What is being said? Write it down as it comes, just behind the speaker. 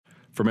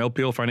From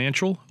LPL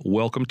Financial,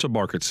 welcome to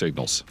Market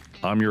Signals.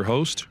 I'm your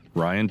host,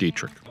 Ryan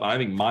Dietrich. I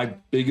think my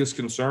biggest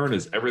concern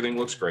is everything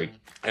looks great.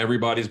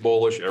 Everybody's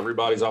bullish.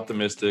 Everybody's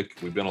optimistic.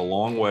 We've been a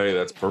long way.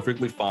 That's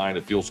perfectly fine.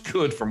 It feels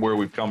good from where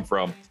we've come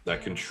from.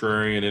 That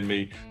contrarian in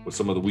me with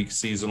some of the weak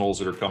seasonals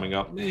that are coming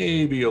up,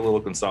 maybe a little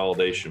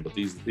consolidation, but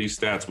these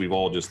stats we've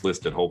all just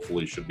listed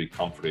hopefully should be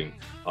comforting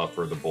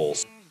for the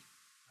bulls.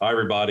 Hi,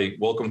 everybody.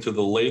 Welcome to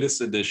the latest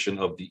edition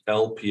of the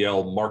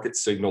LPL Market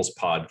Signals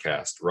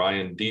podcast.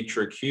 Ryan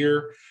Dietrich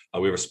here.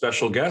 We have a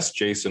special guest,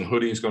 Jason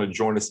Hoodie, is going to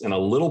join us in a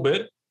little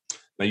bit.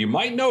 Now, you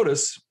might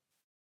notice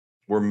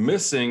we're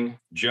missing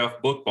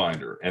Jeff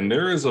Bookbinder, and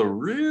there is a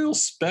real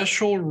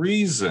special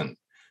reason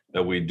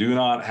that we do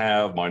not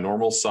have my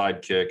normal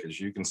sidekick, as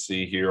you can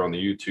see here on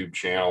the YouTube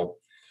channel.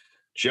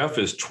 Jeff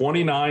is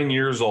 29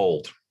 years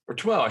old, or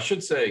 12, I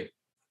should say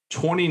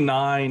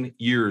 29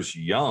 years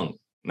young.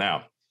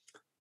 Now,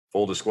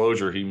 full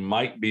disclosure, he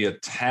might be a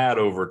tad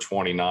over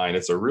 29.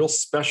 It's a real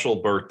special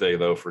birthday,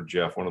 though, for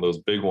Jeff, one of those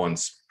big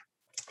ones.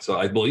 So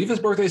I believe his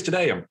birthday is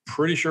today. I'm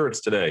pretty sure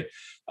it's today,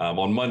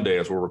 on Monday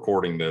as we're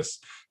recording this.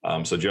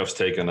 So Jeff's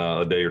taken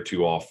a day or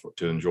two off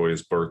to enjoy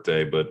his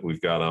birthday, but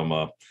we've got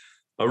a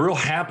real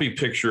happy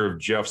picture of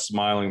Jeff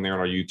smiling there on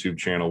our YouTube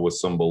channel with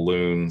some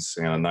balloons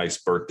and a nice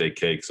birthday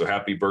cake. So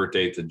happy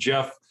birthday to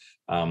Jeff.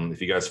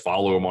 If you guys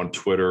follow him on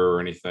Twitter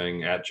or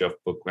anything, at Jeff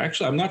Book.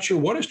 Actually, I'm not sure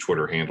what his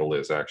Twitter handle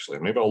is, actually.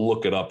 Maybe I'll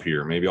look it up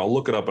here. Maybe I'll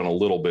look it up in a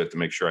little bit to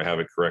make sure I have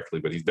it correctly,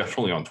 but he's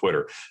definitely on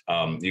Twitter.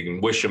 You can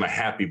wish him a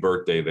happy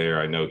birthday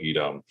there. I know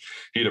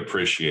he'd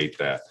appreciate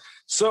that.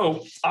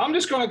 So I'm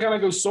just going to kind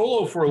of go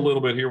solo for a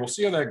little bit here. We'll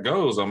see how that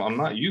goes. I'm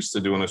not used to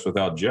doing this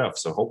without Jeff,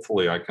 so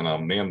hopefully I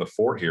can man the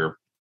fort here.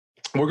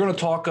 We're going to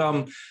talk,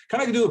 kind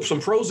of do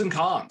some pros and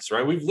cons,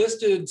 right? We've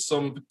listed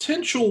some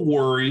potential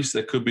worries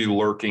that could be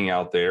lurking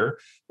out there.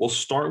 We'll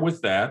start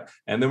with that.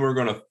 And then we're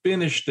going to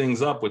finish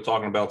things up with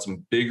talking about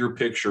some bigger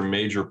picture,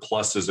 major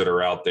pluses that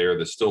are out there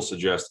that still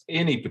suggest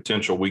any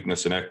potential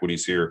weakness in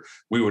equities here.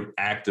 We would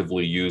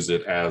actively use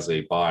it as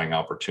a buying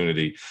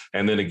opportunity.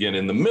 And then again,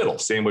 in the middle,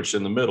 sandwiched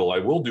in the middle, I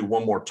will do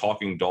one more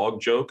talking dog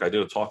joke. I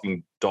did a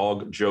talking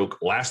dog joke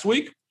last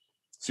week.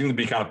 Seemed to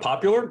be kind of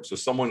popular, so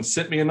someone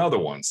sent me another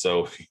one.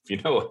 So if you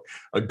know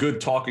a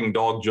good talking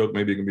dog joke,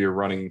 maybe it can be a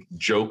running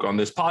joke on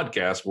this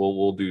podcast.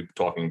 We'll do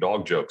talking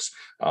dog jokes.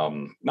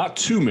 Not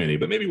too many,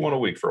 but maybe one a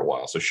week for a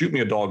while. So shoot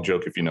me a dog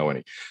joke if you know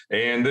any.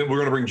 And then we're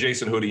going to bring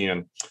Jason Hoodie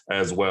in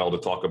as well to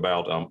talk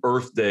about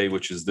Earth Day,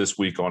 which is this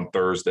week on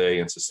Thursday,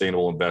 and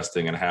sustainable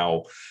investing and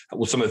how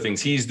some of the things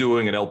he's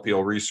doing at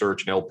LPL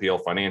Research and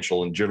LPL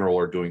Financial in general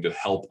are doing to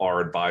help our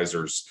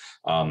advisors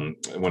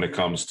when it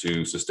comes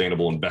to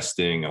sustainable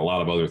investing and a lot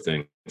of other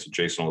things. So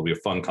Jason, will be a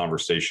fun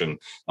conversation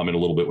in a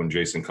little bit when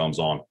Jason comes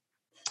on.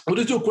 We'll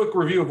just do a quick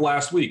review of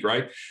last week,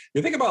 right?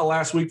 You think about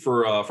last week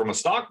from a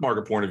stock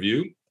market point of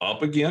view,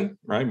 up again,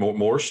 right?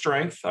 More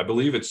strength. I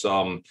believe it's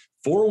 4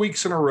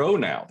 weeks in a row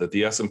now that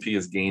the S&P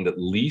has gained at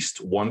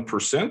least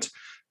 1%.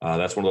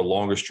 That's one of the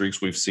longest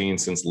streaks we've seen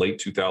since late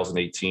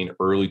 2018,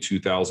 early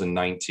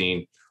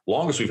 2019.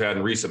 Longest we've had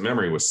in recent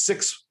memory was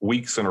 6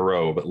 weeks in a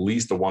row of at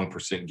least a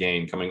 1%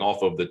 gain coming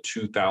off of the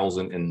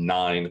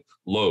 2009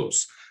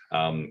 lows.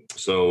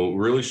 So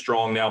really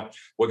strong. Now,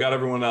 what got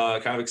everyone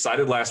kind of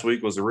excited last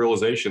week was the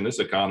realization this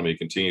economy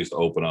continues to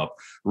open up.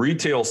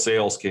 Retail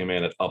sales came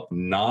in at up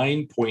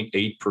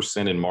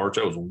 9.8% in March.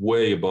 That was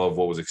way above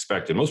what was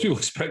expected. Most people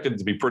expected it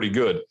to be pretty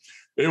good.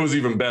 It was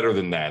even better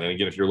than that. And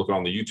again, if you're looking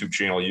on the YouTube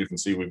channel, you can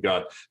see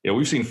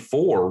we've seen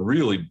 4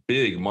 really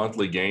big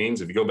monthly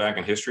gains. If you go back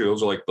in history,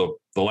 those are like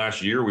the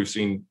last year we've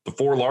seen the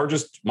 4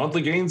 largest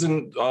monthly gains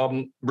in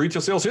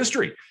retail sales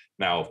history.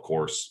 Now, of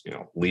course,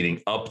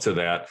 leading up to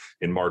that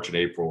in March and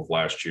April of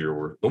last year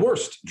were the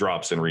worst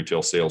drops in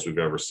retail sales we've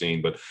ever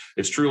seen. But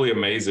it's truly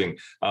amazing.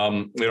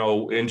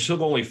 It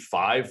took only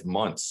 5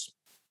 months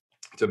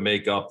to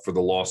make up for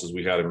the losses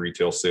we had in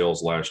retail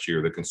sales last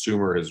year. The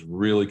consumer has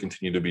really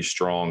continued to be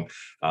strong.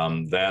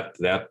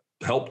 That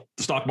helped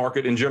the stock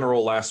market in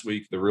general last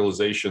week. The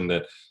realization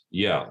that,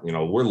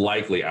 we're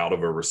likely out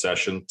of a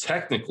recession.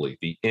 Technically,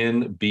 the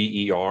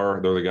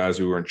NBER, they're the guys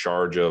who are in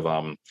charge of,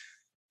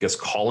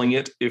 calling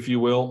it, if you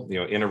will,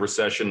 in a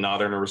recession,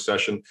 not in a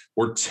recession.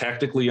 We're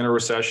technically in a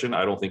recession.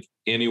 I don't think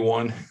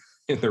anyone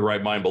in their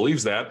right mind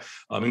believes that,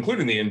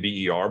 including the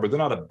NBER, but they're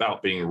not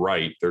about being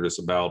right. They're just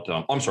about,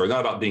 not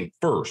about being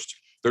first.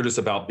 They're just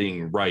about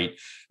being right.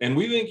 And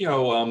we think,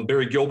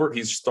 Barry Gilbert,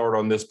 he's starred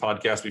on this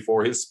podcast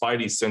before. His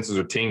spidey senses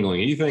are tingling.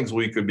 He thinks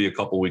we could be a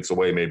couple weeks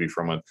away maybe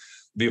from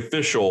the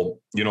official,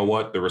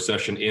 the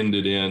recession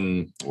ended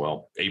in,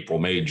 April,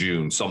 May,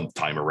 June,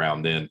 sometime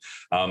around then.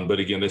 But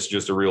again, this is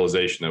just a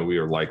realization that we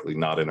are likely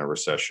not in a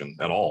recession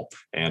at all,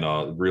 and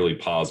really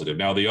positive.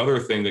 Now, the other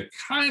thing that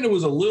kind of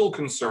was a little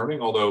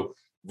concerning, although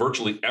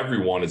virtually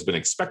everyone has been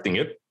expecting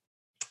it,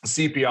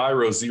 CPI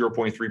rose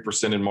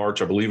 0.3% in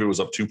March. I believe it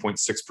was up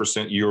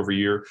 2.6% year over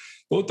year.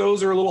 Both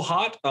those are a little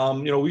hot.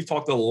 We've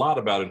talked a lot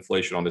about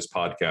inflation on this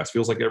podcast.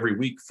 Feels like every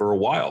week for a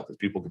while, because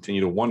people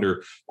continue to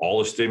wonder all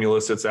the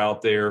stimulus that's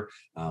out there.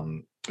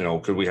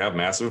 could we have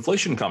massive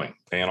inflation coming?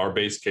 And our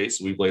base case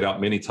we've laid out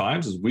many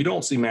times is we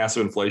don't see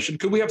massive inflation.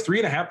 Could we have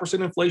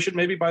 3.5% inflation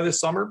maybe by this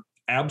summer?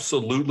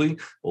 Absolutely.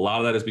 A lot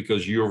of that is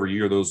because year over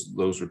year,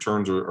 those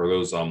returns or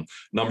those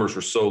numbers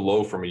are so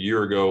low from a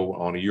year ago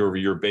on a year over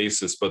year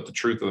basis. But the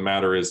truth of the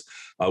matter is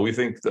we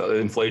think the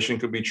inflation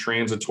could be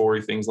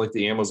transitory, things like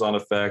the Amazon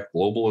effect,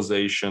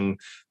 globalization.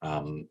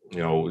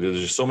 There's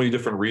just so many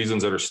different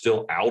reasons that are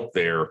still out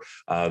there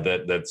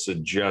that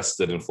suggest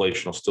that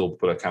inflation will still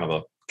put a kind of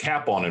a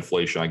cap on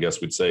inflation, I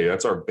guess we'd say.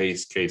 That's our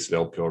base case at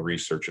LPL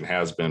Research and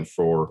has been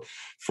for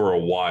a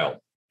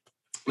while.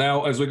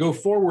 Now, as we go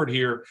forward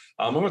here,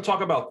 I'm going to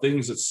talk about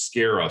things that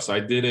scare us. I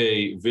did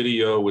a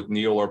video with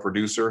Neil, our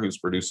producer, who's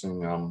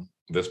producing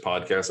this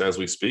podcast as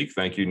we speak.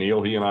 Thank you,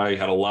 Neil. He and I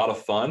had a lot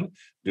of fun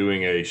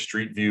doing a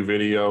Street View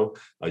video.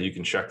 You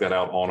can check that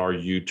out on our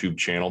YouTube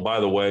channel.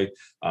 By the way,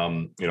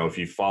 if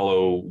you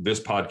follow this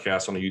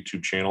podcast on the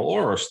YouTube channel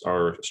or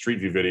our Street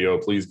View video,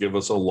 please give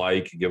us a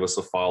like, give us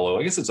a follow.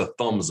 I guess it's a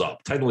thumbs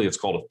up. Technically, it's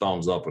called a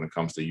thumbs up when it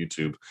comes to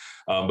YouTube.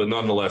 But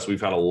nonetheless,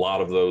 we've had a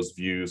lot of those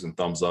views and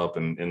thumbs up,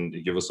 and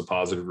give us a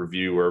positive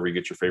review wherever you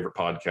get your favorite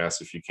podcasts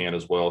if you can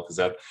as well, because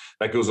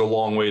that goes a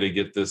long way to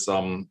get this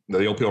the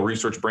LPL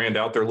Research brand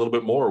out there a little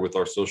bit more with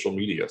our social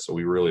media. So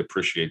we really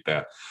appreciate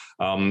that.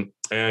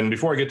 And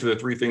before I get to the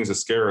three things that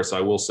scare us,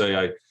 I will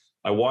say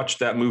I watched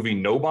that movie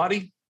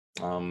Nobody.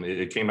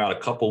 It came out a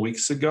couple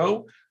weeks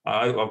ago.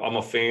 I'm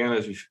a fan,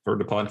 as you've heard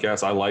the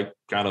podcast. I like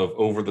kind of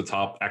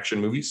over-the-top action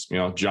movies.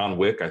 John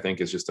Wick, I think,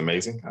 is just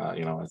amazing.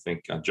 I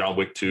think John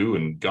Wick 2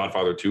 and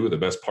Godfather 2 are the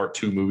best Part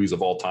 2 movies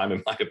of all time,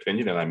 in my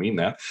opinion, and I mean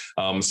that.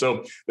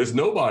 So this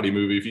Nobody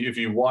movie, if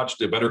you watched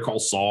Better Call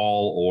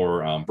Saul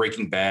or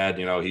Breaking Bad,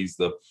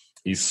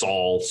 he's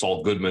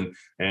Saul Goodman,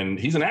 and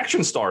he's an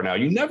action star now.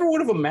 You never would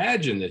have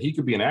imagined that he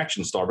could be an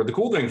action star. But the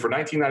cool thing, for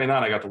 $19.99,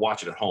 I got to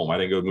watch it at home. I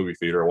didn't go to the movie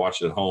theater. I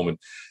watched it at home. And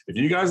if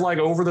you guys like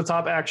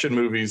over-the-top action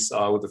movies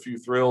with a few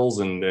thrills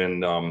and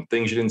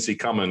things you didn't see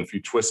coming, a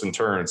few twists and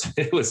turns,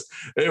 it was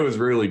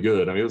really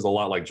good. I mean, it was a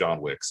lot like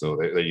John Wick,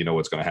 so you know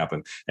what's going to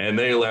happen. And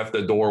they left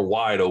the door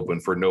wide open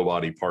for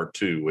Nobody Part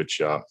 2, which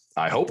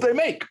I hope they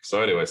make.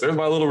 So anyways, there's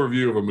my little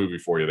review of a movie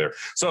for you there.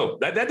 So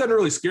that doesn't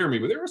really scare me,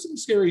 but there are some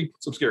scary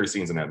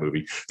scenes in that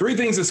movie. Three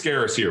things that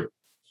scare us here.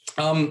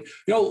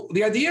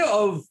 The idea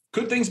of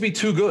could things be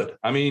too good?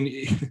 I mean,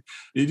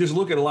 you just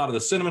look at a lot of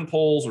the cinnamon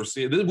polls or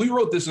see, we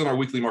wrote this in our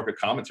weekly market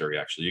commentary.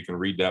 Actually, you can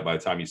read that by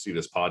the time you see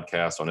this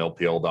podcast on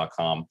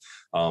lpl.com.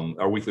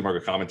 Our weekly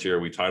market commentary,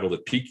 we titled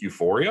it Peak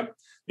Euphoria.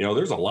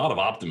 There's a lot of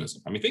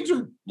optimism. I mean, things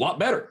are a lot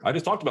better. I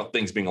just talked about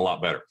things being a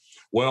lot better.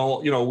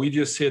 Well, we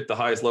just hit the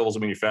highest levels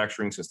of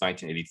manufacturing since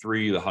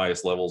 1983, the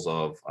highest levels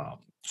of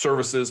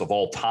services of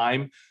all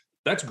time.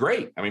 That's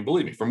great. I mean,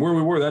 believe me, from where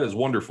we were, that is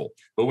wonderful.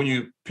 But when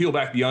you peel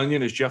back the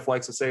onion, as Jeff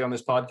likes to say on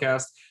this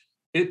podcast,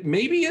 it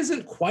maybe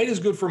isn't quite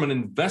as good from an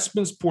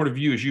investments point of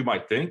view as you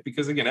might think,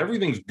 because again,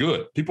 everything's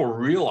good. People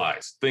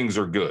realize things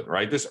are good,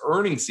 right? This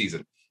earnings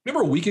season.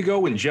 Remember a week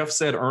ago when Jeff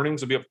said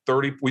earnings would be up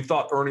 30? We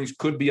thought earnings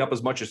could be up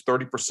as much as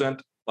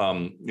 30%,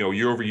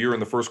 year over year in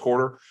the first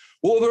quarter.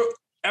 Well,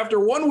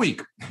 after 1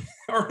 week,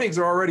 earnings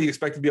are already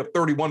expected to be up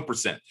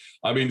 31%.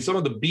 I mean, some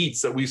of the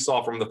beats that we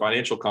saw from the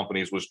financial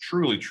companies was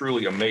truly,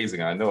 truly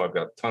amazing. I know I've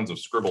got tons of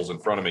scribbles in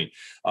front of me.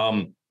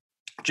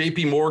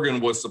 JP Morgan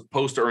was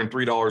supposed to earn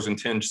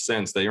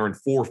 $3.10. They earned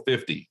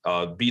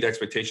 $4.50, beat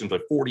expectations by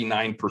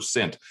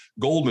 49%.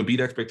 Goldman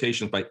beat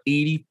expectations by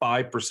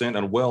 85%,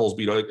 and Wells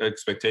beat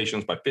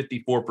expectations by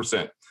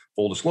 54%.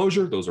 Full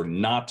disclosure, those are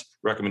not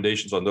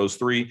recommendations on those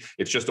three.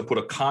 It's just to put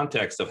a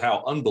context of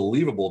how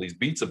unbelievable these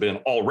beats have been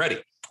already.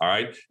 All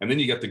right. And then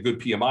you got the good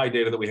PMI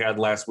data that we had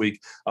last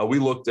week. We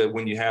looked at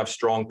when you have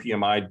strong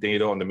PMI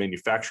data on the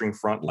manufacturing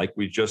front, like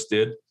we just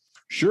did.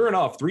 Sure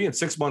enough, 3 and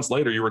 6 months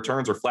later, your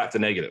returns are flat to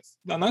negative.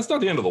 Now, that's not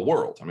the end of the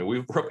world. I mean, we're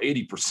up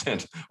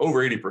 80%, over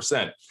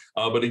 80%.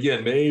 But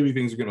again, maybe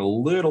things are getting a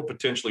little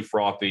potentially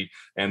frothy,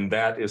 and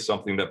that is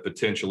something that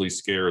potentially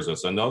scares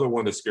us. Another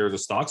one that scares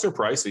us, stocks are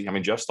pricey. I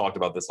mean, Jeff's talked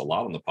about this a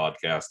lot on the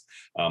podcast.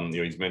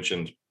 He's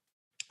mentioned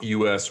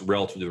U.S.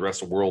 relative to the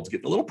rest of the world is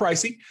getting a little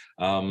pricey.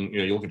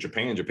 You look at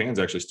Japan. Japan's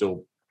actually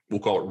still, we'll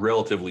call it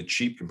relatively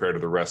cheap compared to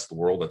the rest of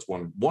the world. That's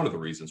one of the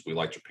reasons we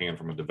like Japan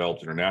from a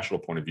developed international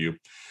point of view.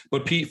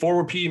 But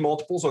forward PE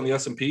multiples on the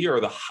S&P are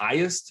the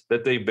highest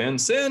that they've been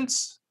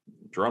since,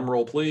 drum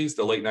roll please,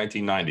 the late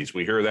 1990s.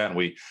 We hear that and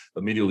we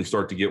immediately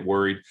start to get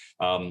worried.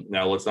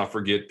 Now, let's not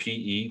forget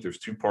PE. There's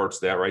two parts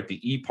to that, right? The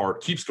E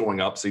part keeps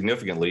going up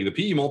significantly. The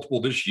PE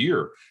multiple this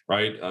year,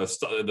 right?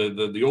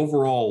 The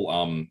overall,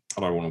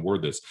 how do I want to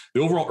word this?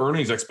 The overall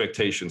earnings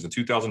expectations in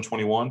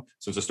 2021,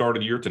 since the start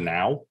of the year to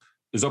now,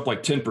 is up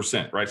like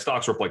 10%, right?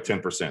 Stocks are up like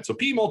 10%. So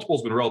PE multiple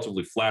has been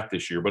relatively flat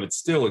this year, but it's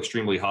still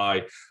extremely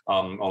high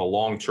on a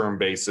long-term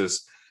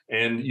basis.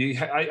 And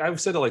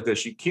I've said it like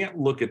this: you can't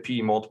look at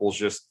PE multiples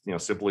just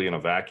simply in a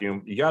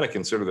vacuum. You got to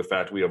consider the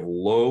fact we have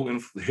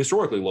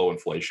historically low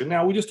inflation.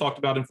 Now we just talked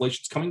about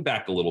inflation's coming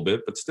back a little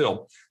bit, but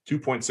still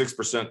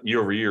 2.6% year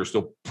over year is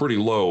still pretty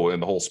low in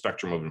the whole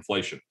spectrum of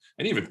inflation.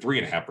 And even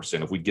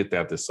 3.5% if we get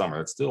that this summer,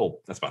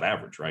 that's about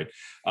average, right?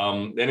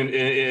 And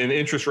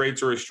interest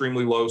rates are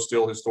extremely low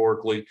still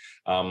historically.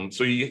 So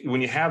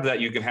when you have that,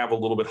 you can have a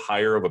little bit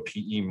higher of a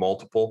PE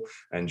multiple.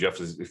 And Jeff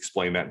has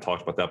explained that and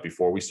talked about that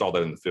before. We saw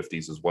that in the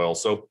 50s as well.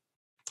 So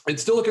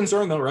it's still a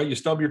concern though, right? You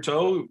stub your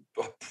toe,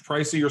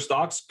 price of your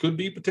stocks could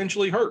be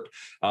potentially hurt.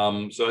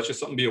 So that's just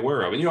something to be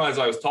aware of. And, as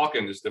I was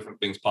talking, just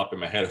different things pop in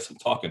my head as I'm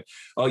talking.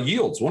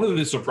 Yields. One of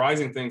the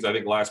surprising things I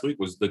think last week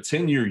was the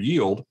 10-year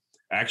yield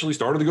actually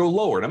started to go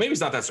lower. Now, maybe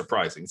it's not that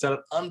surprising. It's had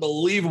an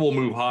unbelievable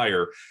move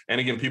higher.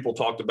 And again, people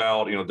talked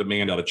about,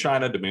 demand out of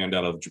China, demand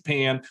out of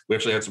Japan. We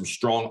actually had some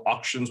strong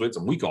auctions. We had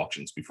some weak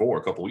auctions before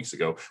a couple of weeks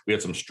ago. We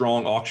had some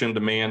strong auction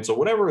demand. So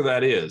whatever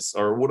that is,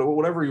 or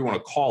whatever you want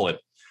to call it,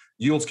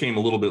 yields came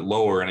a little bit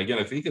lower. And again,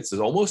 I think it's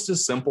almost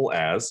as simple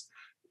as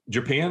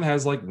Japan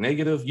has like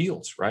negative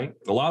yields, right?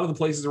 A lot of the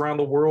places around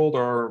the world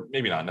are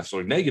maybe not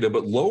necessarily negative,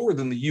 but lower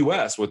than the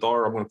US with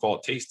our, I'm going to call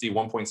it tasty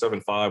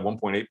 1.75,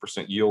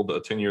 1.8% yield, a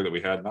 10-year that we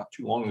had not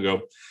too long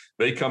ago.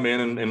 They come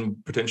in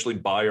and potentially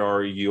buy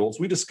our yields.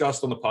 We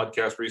discussed on the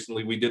podcast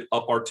recently, we did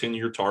up our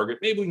 10-year target.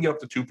 Maybe we can get up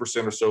to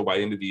 2% or so by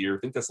end of the year. I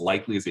think that's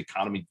likely as the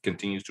economy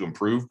continues to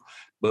improve,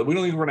 but we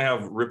don't think we're going to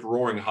have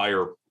rip-roaring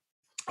higher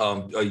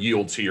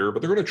yields here,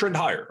 but they're going to trend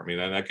higher. I mean,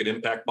 and that could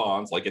impact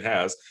bonds like it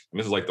has.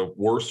 This is like the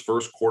worst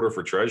first quarter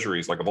for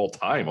treasuries, like of all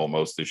time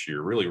almost this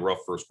year. Really rough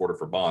first quarter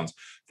for bonds.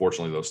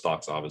 Fortunately, those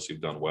stocks obviously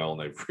have done well,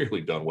 and they've really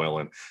done well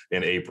in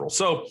April.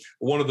 So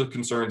one of the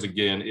concerns,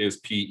 again, is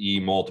PE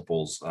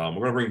multiples. We're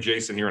going to bring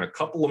Jason here in a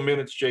couple of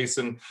minutes,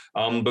 Jason.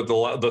 But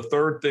the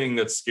third thing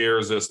that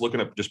scares us, looking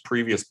at just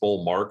previous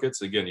bull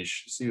markets, again, you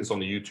should see this on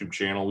the YouTube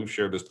channel. We've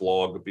shared this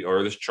blog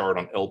or this chart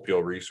on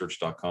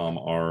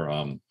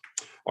lplresearch.com,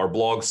 our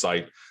blog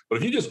site. But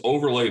if you just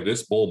overlay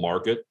this bull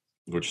market,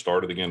 which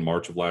started again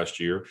March of last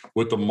year,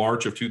 with the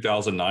March of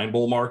 2009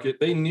 bull market,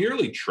 they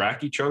nearly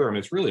track each other. I mean,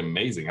 it's really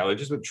amazing how they've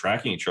just been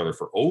tracking each other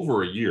for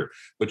over a year.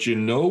 But you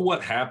know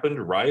what happened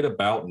right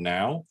about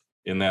now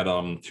in that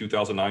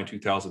 2009,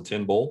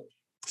 2010 bull?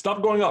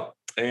 Stopped going up.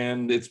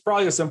 And it's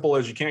probably as simple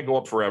as you can't go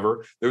up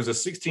forever. There's a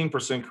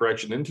 16%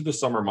 correction into the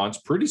summer months.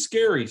 Pretty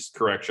scary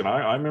correction.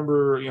 I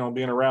remember,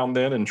 being around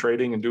then and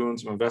trading and doing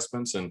some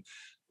investments, and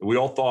we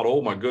all thought,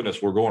 oh my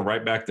goodness, we're going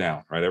right back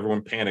down, right?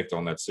 Everyone panicked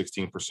on that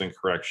 16%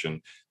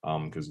 correction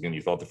because again,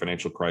 you thought the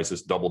financial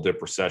crisis, double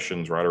dip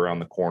recessions right around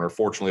the corner.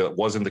 Fortunately, that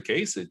wasn't the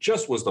case. It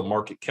just was the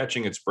market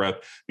catching its breath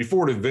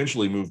before it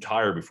eventually moved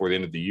higher before the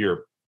end of the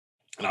year.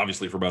 And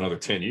obviously for about another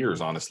 10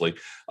 years, honestly.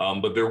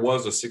 But there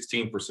was a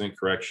 16%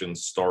 correction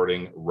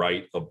starting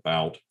right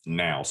about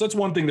now. So that's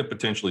one thing that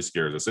potentially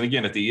scares us. And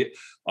again,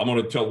 I'm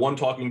going to tell one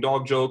talking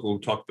dog joke. We'll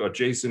talk about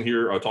Jason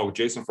here. I'll talk with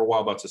Jason for a while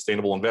about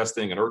sustainable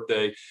investing and Earth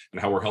Day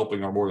and how we're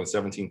helping our more than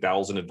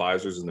 17,000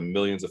 advisors and the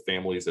millions of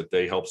families that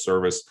they help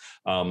service.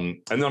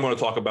 And then I'm going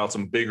to talk about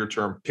some bigger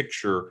term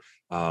picture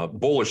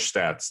bullish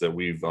stats that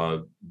we've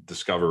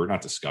discovered.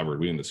 Not discovered,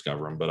 we didn't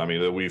discover them, but I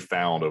mean, that we've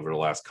found over the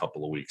last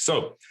couple of weeks.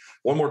 So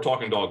one more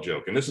talking dog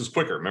joke, and this is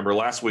quicker. Remember,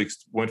 last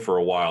week's went for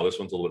a while. This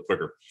one's a little bit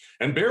quicker.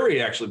 And Barry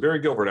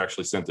Gilbert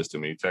actually sent this to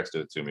me, texted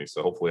it to me.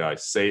 So hopefully I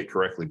say it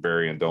correctly,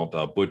 Barry, and don't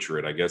butcher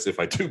it. I guess if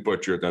I do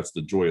butcher it, that's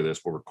the joy of this.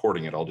 We're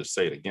recording it. I'll just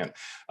say it again.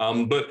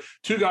 But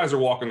two guys are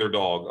walking their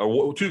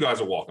dog. Two guys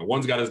are walking.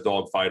 One's got his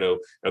dog, Fido.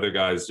 The other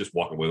guy's just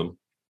walking with him.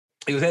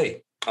 He goes,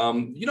 hey,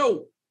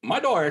 my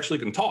dog actually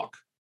can talk.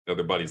 The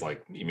other buddy's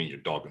like, you mean your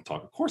dog can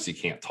talk? Of course he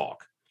can't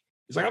talk.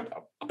 He's like,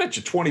 I'll bet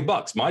you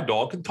 $20 my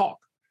dog can talk.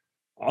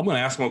 I'm going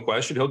to ask him a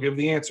question. He'll give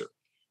the answer.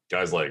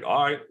 Guy's like,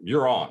 all right,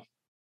 you're on.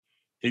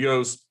 He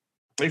goes,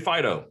 hey,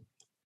 Fido,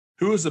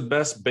 who is the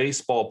best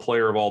baseball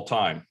player of all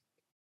time?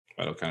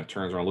 Fido kind of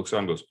turns around, looks at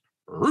him, and goes,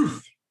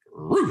 Ruth.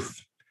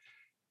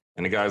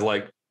 And the guy's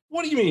like,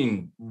 what do you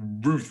mean,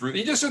 Ruth?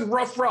 He just said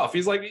rough.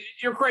 He's like,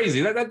 you're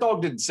crazy. That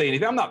dog didn't say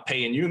anything. I'm not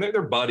paying you. And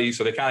they're buddies.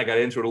 So they kind of got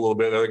into it a little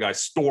bit. The other guy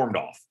stormed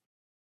off.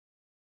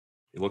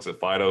 He looks at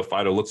Fido.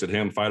 Fido looks at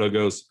him. Fido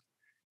goes,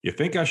 you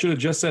think I should have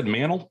just said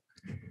Mantle?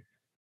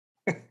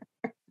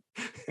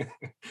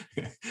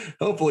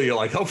 Hopefully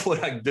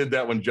I did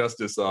that one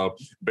justice,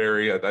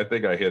 Barry. I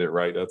think I hit it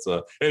right.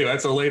 Anyway,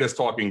 that's the latest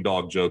talking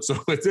dog joke.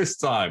 So at this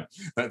time,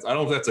 I don't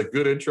know if that's a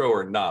good intro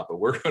or not, but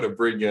we're going to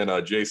bring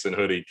in Jason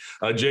Hoodie.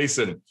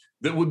 Jason,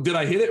 did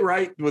I hit it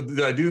right?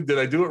 Did I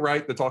do it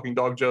right? The talking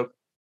dog joke?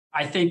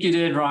 I think you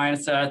did, Ryan.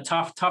 It's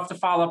tough to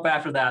follow up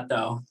after that,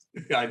 though.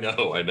 I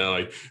know.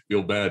 I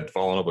feel bad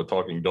following up a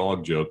talking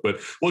dog joke.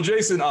 But, well,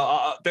 Jason,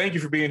 thank you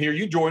for being here.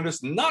 You joined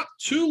us not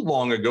too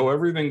long ago.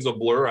 Everything's a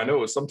blur. I know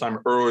it was sometime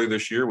earlier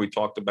this year. We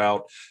talked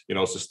about,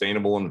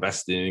 sustainable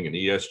investing and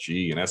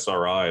ESG and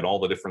SRI and all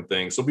the different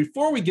things. So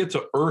before we get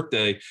to Earth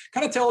Day,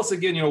 kind of tell us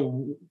again,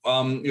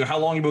 how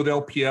long you've been with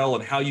LPL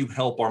and how you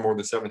help our more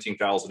than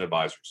 17,000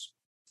 advisors.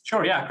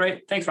 Sure. Yeah.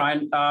 Great. Thanks,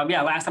 Ryan.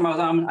 Yeah. Last time I was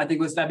on, I think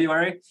it was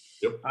February.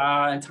 Yep.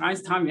 And time,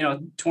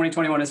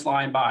 2021 is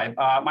flying by.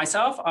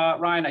 Myself,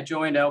 Ryan, I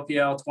joined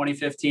LPL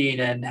 2015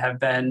 and have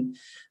been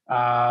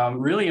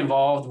really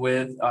involved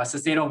with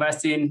sustainable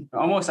investing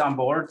almost on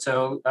board.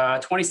 So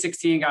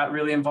 2016 got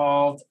really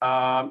involved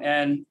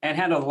and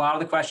handled a lot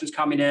of the questions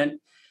coming in.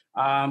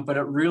 But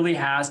it really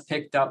has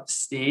picked up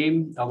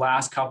steam the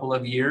last couple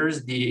of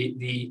years,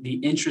 the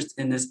interest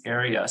in this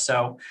area.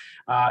 So,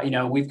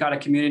 we've got a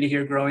community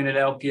here growing at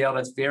LPL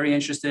that's very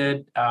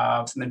interested,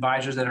 some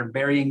advisors that are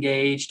very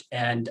engaged.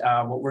 And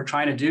what we're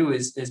trying to do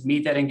is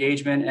meet that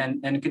engagement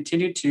and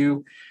continue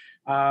to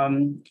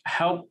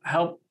help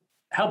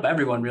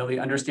everyone really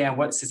understand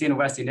what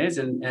sustainable investing is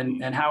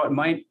and how it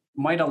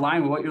might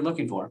align with what you're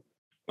looking for.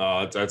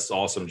 That's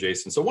awesome,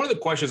 Jason. So one of the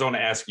questions I want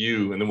to ask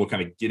you, and then we'll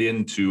kind of get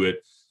into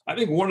it. I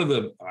think one of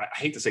the, I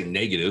hate to say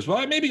negatives,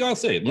 but maybe I'll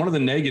say it. One of the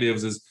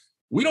negatives is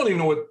we don't even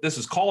know what this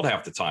is called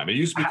half the time. It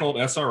used to be called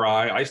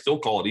SRI. I still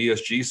call it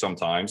ESG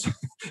sometimes,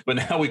 but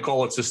now we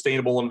call it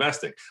sustainable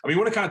investing. I mean,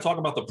 you want to kind of talk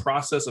about the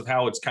process of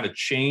how it's kind of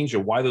changed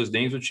and why those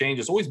names have changed.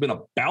 It's always been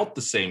about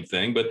the same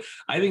thing, but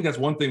I think that's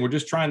one thing. We're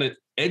just trying to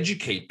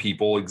educate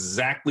people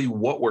exactly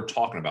what we're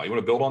talking about. You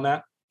want to build on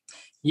that?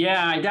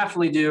 Yeah, I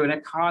definitely do. And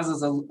it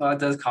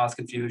does cause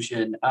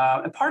confusion.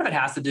 And part of it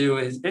has to do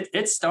is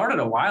it started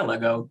a while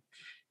ago.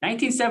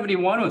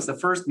 1971 was the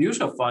first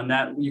mutual fund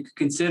that you could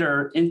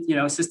consider in,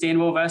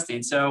 sustainable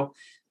investing. So,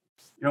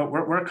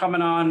 we're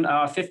coming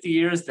on 50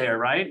 years there,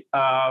 right?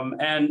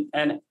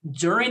 And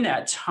during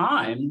that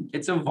time,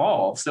 it's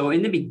evolved. So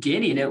in the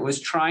beginning, it was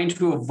trying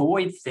to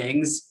avoid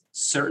things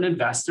certain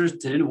investors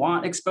didn't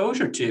want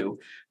exposure to.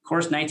 Of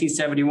course,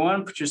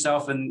 1971, put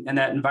yourself in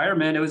that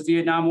environment. It was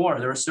Vietnam War.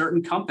 There were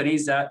certain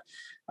companies that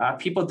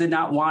people did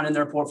not want in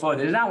their portfolio.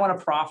 They did not want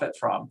to profit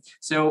from.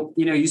 So,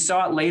 you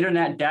saw it later in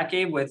that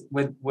decade with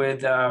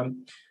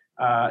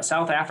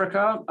South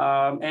Africa,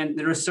 and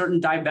there were certain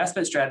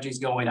divestment strategies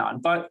going on.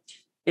 But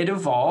it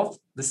evolved,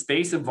 the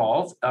space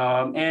evolved,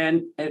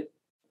 and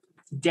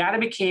data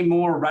became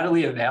more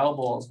readily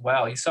available as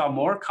well. You saw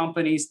more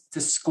companies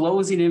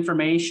disclosing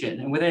information.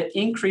 And with that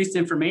increased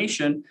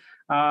information,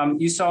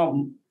 you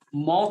saw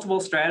multiple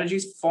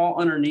strategies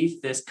fall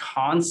underneath this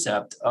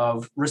concept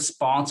of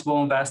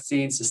responsible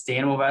investing,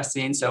 sustainable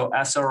investing, so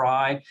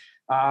SRI.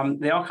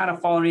 They all kind of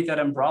fall underneath that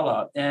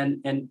umbrella.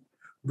 And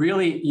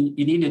really,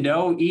 you need to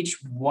know each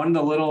one of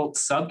the little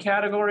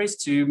subcategories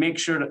to make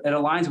sure that it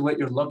aligns with what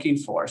you're looking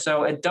for.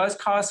 So it does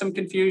cause some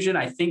confusion.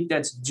 I think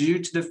that's due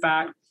to the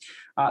fact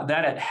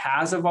that it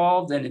has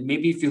evolved. And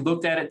maybe if you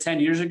looked at it 10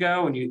 years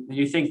ago and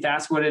you think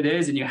that's what it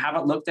is and you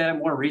haven't looked at it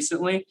more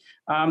recently,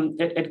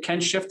 it can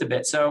shift a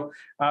bit. So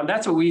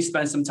that's what we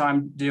spend some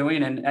time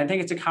doing. And I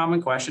think it's a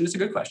common question. It's a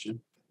good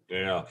question.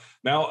 Yeah.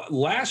 Now,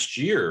 last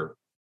year,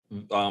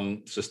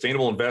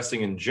 sustainable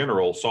investing in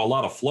general saw a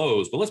lot of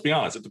flows, but let's be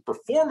honest, if the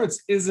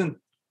performance isn't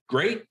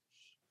great,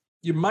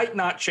 you might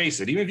not chase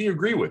it, even if you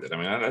agree with it. I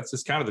mean, that's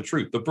just kind of the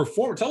truth. The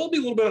performance, tell me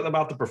a little bit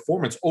about the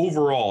performance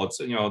overall. It's,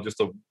 just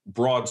a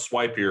broad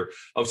swipe here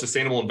of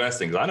sustainable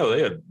investing. Because I know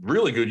they had a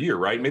really good year,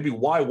 right? Maybe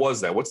why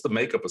was that? What's the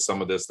makeup of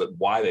some of this,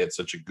 why they had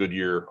such a good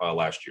year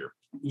last year?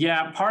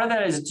 Yeah, part of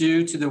that is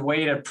due to the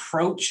way it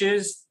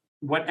approaches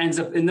what ends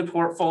up in the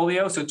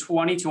portfolio. So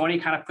 2020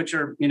 kind of put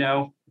your,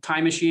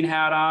 time machine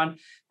hat on.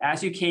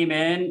 As you came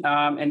in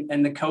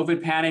and the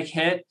COVID panic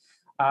hit,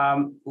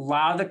 a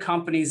lot of the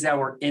companies that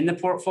were in the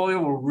portfolio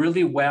were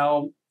really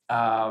well,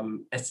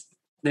 it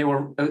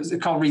was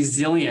called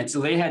resilient. So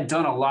they had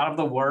done a lot of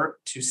the work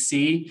to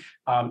see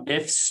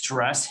if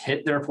stress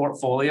hit their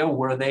portfolio,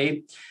 were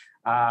they,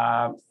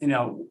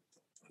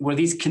 were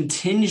these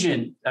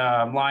contingent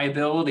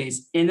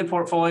liabilities in the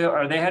portfolio,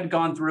 or they had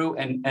gone through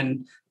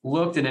and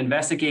looked and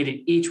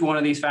investigated each one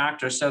of these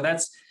factors. So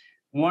that's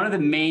one of the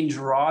main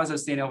draws of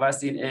sustainable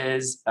investing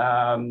is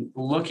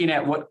looking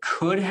at what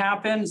could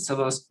happen. So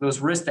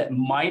those risks that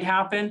might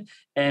happen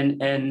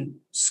and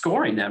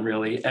scoring them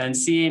really and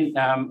seeing,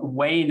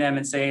 weighing them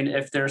and saying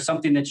if there's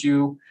something that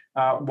you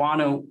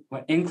want to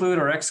include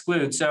or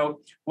exclude.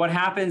 So what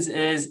happens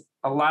is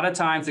a lot of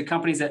times the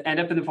companies that end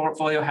up in the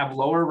portfolio have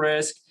lower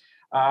risk.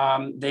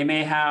 They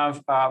may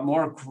have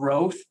more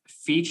growth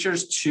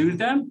features to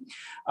them.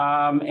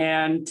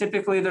 And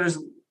typically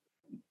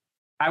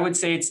I would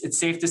say it's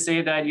safe to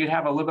say that you'd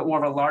have a little bit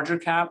more of a larger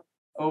cap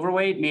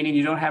overweight, meaning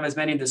you don't have as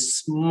many of the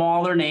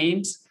smaller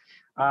names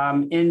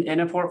in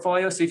a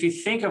portfolio. So if you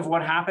think of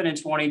what happened in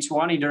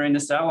 2020 during the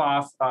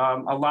sell-off,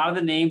 a lot of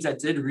the names that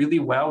did really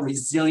well,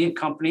 resilient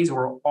companies,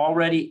 were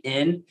already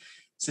in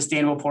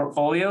sustainable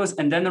portfolios.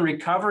 And then the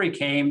recovery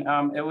came.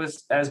 It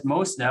was, as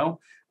most know,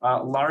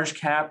 large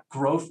cap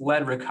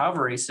growth-led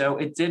recovery. So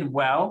it did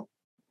well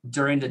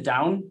during the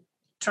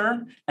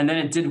downturn, and then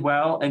it did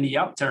well in the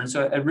upturn.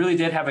 So it really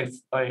did have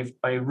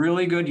a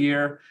really good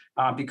year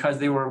because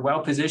they were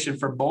well positioned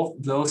for both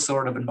those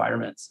sort of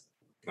environments.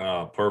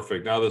 Oh,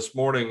 perfect. Now, this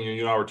morning,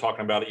 you and I were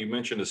talking about it. You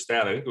mentioned a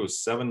stat. I think it was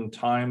 7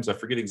 times. I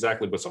forget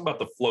exactly, but something about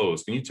the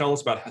flows. Can you tell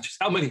us about just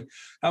how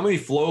many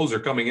flows are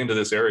coming into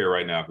this area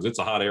right now? Because it's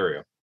a hot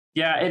area.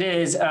 Yeah, it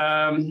is.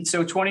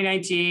 So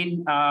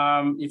 2019,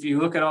 if you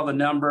look at all the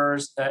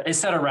numbers, it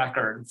set a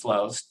record in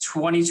flows.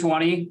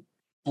 2020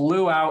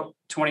 blew out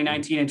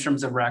 2019 in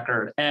terms of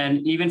record. And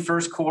even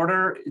first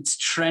quarter, it's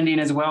trending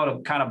as well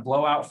to kind of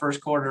blow out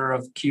first quarter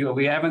of Q.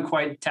 We haven't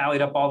quite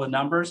tallied up all the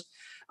numbers,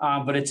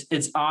 but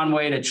it's on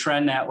way to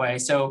trend that way.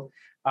 So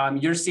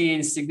you're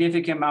seeing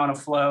significant amount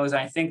of flows.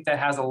 I think that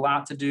has a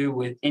lot to do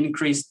with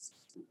increased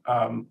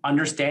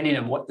understanding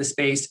of what the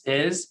space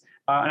is.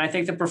 And I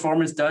think the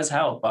performance does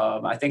help.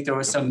 I think there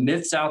was some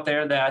myths out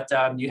there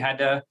that you had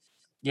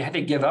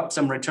to give up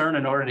some return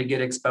in order to get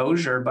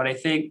exposure. But I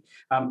think,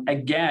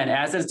 again,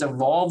 as it's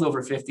evolved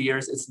over 50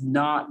 years, it's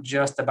not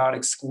just about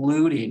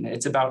excluding.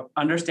 It's about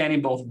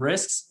understanding both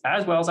risks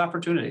as well as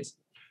opportunities.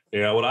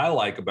 Yeah, what I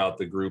like about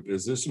the group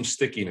is there's some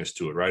stickiness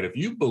to it, right? If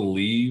you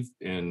believe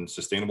in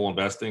sustainable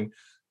investing,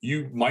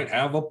 you might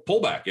have a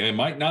pullback and it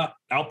might not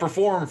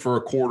outperform for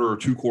a quarter or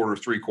 2 quarters,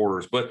 3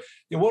 quarters. But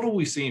what are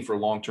we seeing for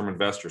long-term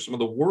investors? Some of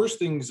the worst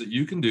things that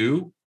you can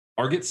do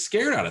are get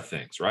scared out of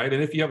things, right?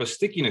 And if you have a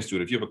stickiness to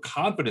it, if you have a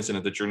confidence in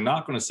it that you're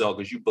not going to sell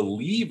because you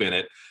believe in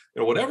it,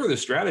 whatever the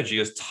strategy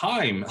is,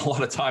 time, a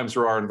lot of times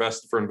for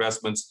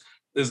investments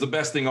is the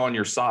best thing on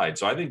your side.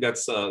 So I think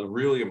that's a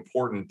really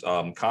important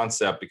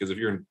concept, because if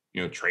you're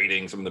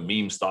trading some of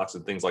the meme stocks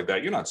and things like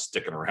that, you're not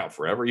sticking around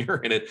forever. You're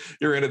in it,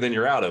 then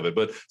you're out of it.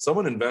 But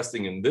someone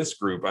investing in this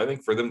group, I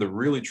think for them to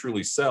really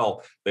truly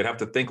sell, they'd have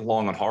to think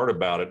long and hard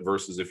about it,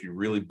 versus if you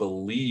really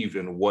believe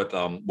in what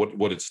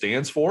it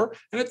stands for.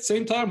 And at the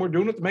same time, we're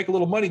doing it to make a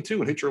little money too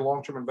and hit your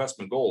long-term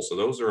investment goals. So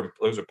those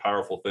are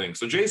powerful things.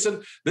 So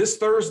Jason, this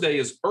Thursday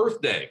is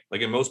Earth Day.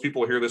 Again, most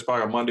people hear this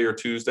probably on Monday or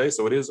Tuesday.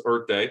 So it is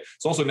Earth Day.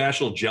 It's also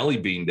National Jelly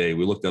Bean Day.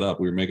 We looked it up.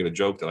 We were making a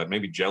joke that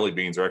maybe jelly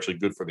beans are actually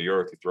good for the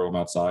earth. You throw them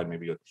outside,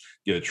 maybe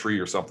get a tree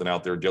or something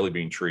out there, jelly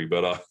bean tree.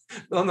 But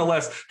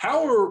nonetheless,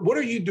 what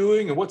are you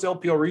doing, and what's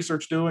LPL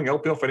Research doing,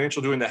 LPL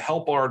Financial doing to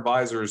help our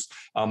advisors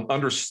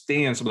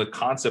understand some of the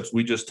concepts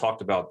we just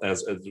talked about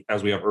as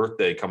we have Earth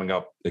Day coming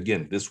up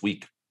again this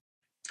week?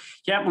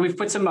 Yeah, we've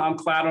put some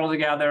collateral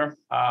together.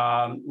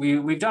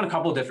 We've done a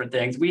couple of different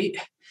things.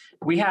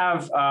 We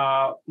have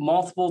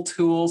multiple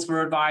tools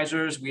for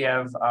advisors. We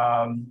have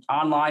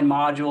online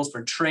modules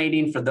for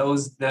training for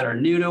those that are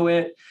new to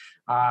it.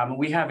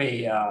 We have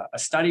a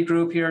study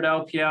group here at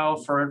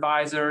LPL for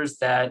advisors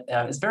that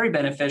is very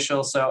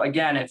beneficial. So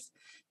again,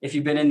 if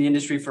you've been in the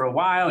industry for a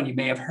while and you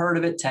may have heard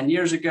of it 10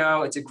 years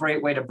ago, it's a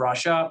great way to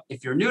brush up.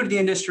 If you're new to the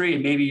industry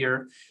and maybe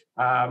you're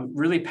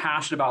really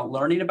passionate about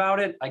learning about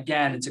it,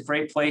 again, it's a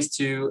great place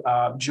to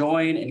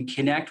join and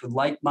connect with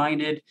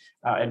like-minded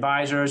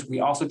advisors. We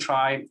also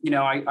try,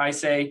 I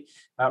say,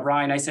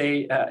 Ryan,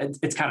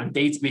 it kind of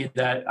dates me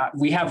that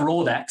we have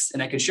Rolodex,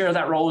 and I can share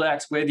that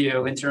Rolodex with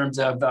you in terms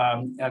of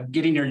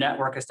getting your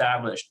network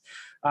established.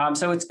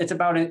 So it's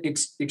about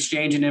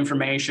exchanging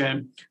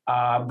information,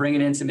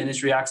 bringing in some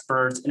industry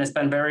experts, and it's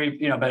been very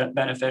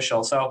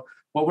beneficial. So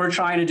what we're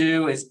trying to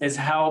do is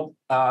help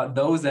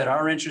those that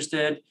are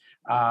interested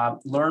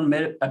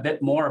learn a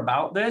bit more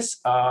about this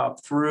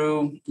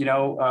through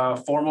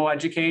formal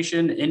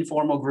education,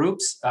 informal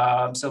groups,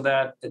 so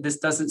that this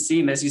doesn't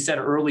seem, as you said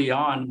early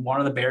on, one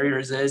of the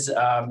barriers is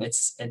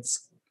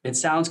it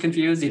sounds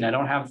confusing. I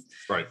don't have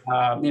right.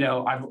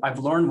 I've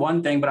learned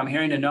one thing, but I'm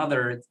hearing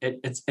another.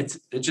 It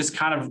just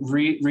kind of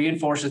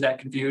reinforces that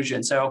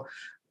confusion. So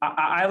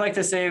I like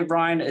to say,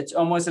 Brian, it's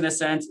almost in a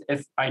sense,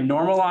 if I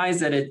normalize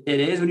that it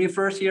is when you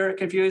first hear it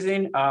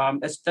confusing,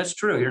 that's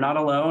true. You're not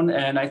alone.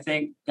 And I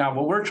think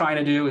what we're trying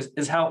to do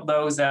is help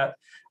those that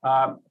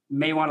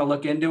may want to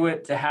look into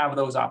it to have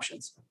those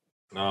options.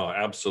 No,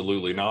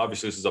 absolutely. Now,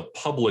 obviously, this is a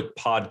public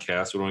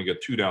podcast. We don't want to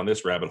get too down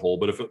this rabbit hole.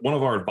 But if one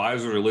of our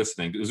advisors are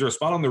listening, is there a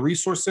spot on the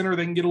resource center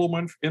they can get a little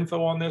more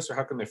info on this, or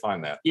how can they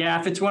find that? Yeah,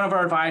 if it's one of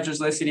our advisors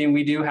listening,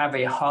 we do have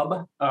a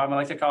hub. I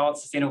like to call it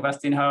Sustainable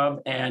Investing Hub.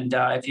 And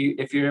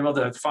if you're able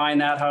to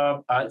find that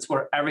hub, it's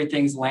where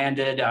everything's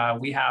landed.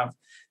 We have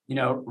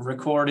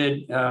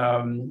recorded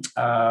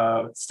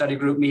study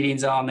group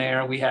meetings on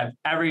there. We have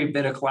every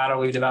bit of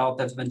collateral we've developed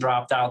that's been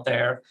dropped out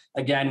there.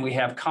 Again, we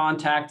have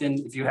contact, and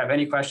if you have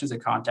any questions,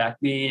 contact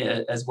me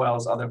as well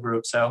as other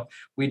groups. So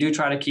we do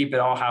try to keep it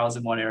all housed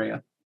in one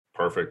area.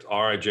 Perfect.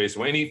 All right, Jason.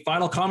 Well, any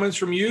final comments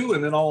from you,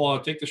 and then I'll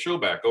take the show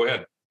back. Go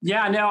ahead.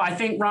 Yeah, no, I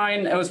think,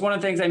 Ryan, it was one of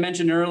the things I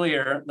mentioned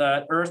earlier,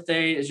 that Earth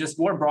Day is just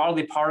more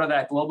broadly part of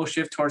that global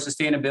shift towards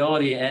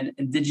sustainability.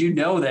 And did you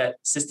know that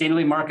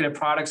sustainably marketed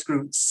products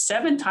grew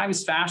 7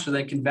 times faster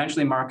than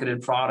conventionally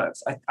marketed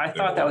products? I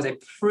thought that was a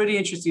pretty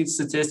interesting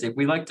statistic.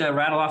 We like to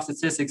rattle off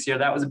statistics here.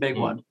 That was a big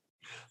one.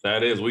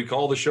 That is, we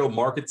call the show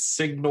Market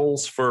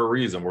Signals for a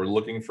reason. We're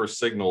looking for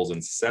signals,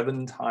 and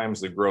 7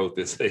 times the growth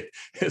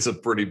is a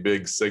pretty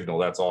big signal.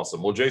 That's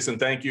awesome. Well, Jason,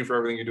 thank you for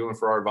everything you're doing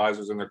for our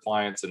advisors and their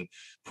clients, and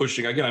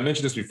pushing. Again, I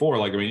mentioned this before.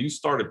 You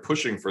started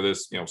pushing for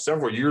this,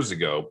 several years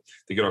ago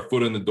to get our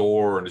foot in the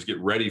door and just get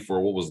ready for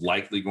what was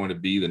likely going to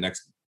be the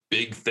next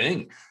big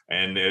thing.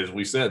 And as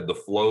we said, the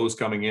flows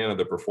coming in and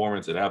the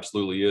performance, it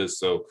absolutely is.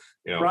 So,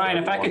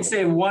 Ryan, if I could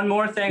say one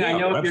more thing, I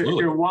know if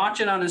you're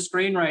watching on the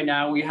screen right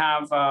now, we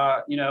have,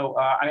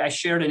 I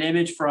shared an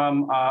image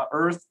from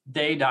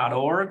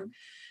earthday.org.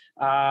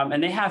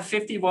 And they have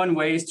 51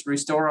 ways to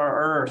restore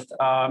our earth.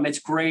 It's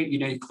great.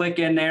 You click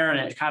in there and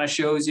it kind of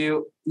shows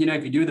you,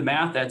 if you do the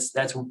math,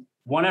 that's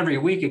one every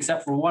week,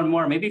 except for one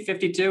more, maybe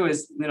 52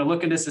 is,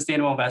 look into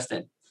sustainable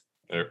investing.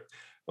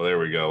 Well, there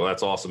we go.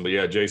 That's awesome. But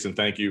yeah, Jason,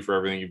 thank you for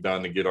everything you've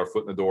done to get our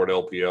foot in the door at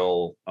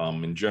LPL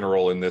in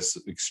general in this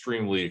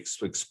extremely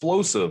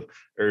explosive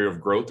area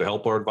of growth to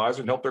help our advisors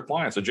and help their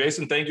clients. So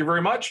Jason, thank you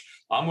very much.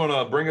 I'm going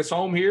to bring us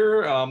home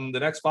here the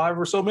next 5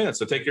 or so minutes.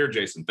 So take care,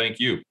 Jason. Thank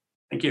you.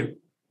 Thank you.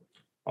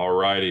 All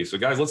righty. So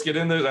guys, let's get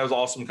into that. Was an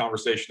awesome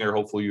conversation there.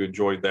 Hopefully you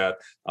enjoyed that.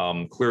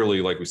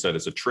 Clearly, like we said,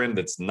 it's a trend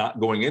that's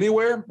not going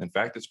anywhere. In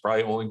fact, it's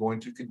probably only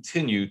going to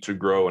continue to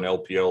grow, and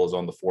LPL is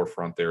on the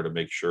forefront there to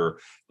make sure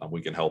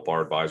we can help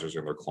our advisors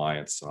and their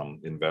clients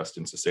invest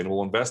in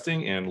sustainable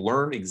investing and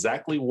learn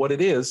exactly what it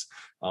is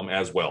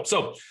as well.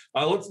 So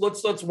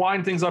let's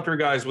wind things up here,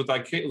 guys. I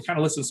kind of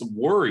listened to some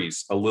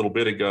worries a little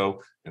bit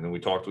ago, and then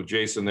we talked with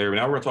Jason there.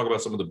 Now we're going to talk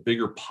about some of the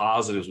bigger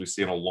positives we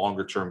see on a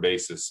longer term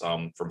basis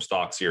from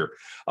stocks here.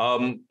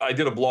 I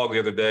did a blog the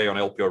other day on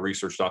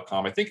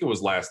lplresearch.com. I think it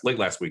was late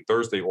last week,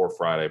 Thursday or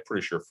Friday,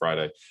 pretty sure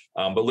Friday,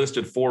 but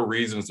listed 4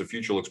 reasons the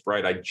future looks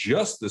bright. I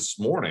just this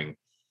morning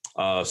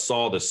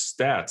saw the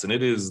stats, and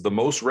it is the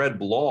most read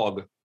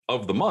blog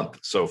of the month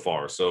so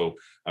far. So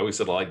I always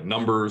said I like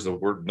numbers, the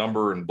word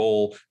number and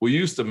bull. We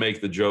used to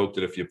make the joke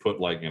that if you put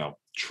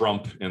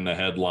Trump in the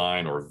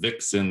headline or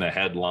VIX in the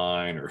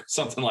headline or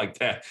something like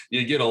that,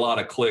 you get a lot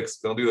of clicks.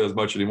 Don't do that as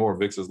much anymore.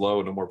 VIX is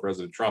low, no more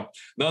President Trump.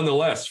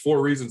 Nonetheless,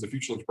 4 reasons the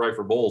future looks bright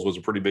for bulls was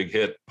a pretty big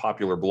hit,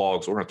 popular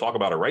blog. So we're going to talk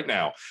about it right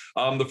now.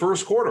 The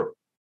first quarter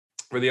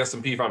for the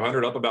S&P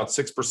 500 up about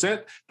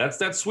 6%. That's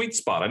that sweet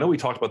spot. I know we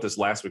talked about this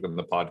last week on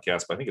the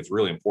podcast, but I think it's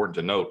really important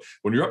to note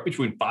when you're up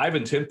between 5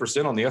 and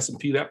 10% on the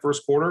S&P that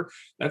first quarter,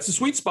 that's the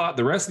sweet spot.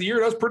 The rest of the year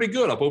does pretty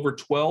good, up over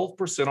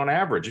 12% on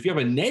average. If you have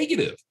a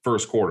negative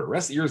first quarter, the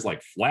rest of the year is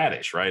like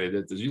flattish, right?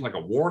 It's like a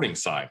warning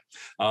sign.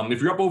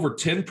 If you're up over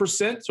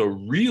 10%, so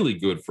really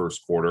good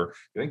first quarter,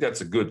 I think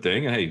that's a good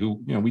thing. And hey,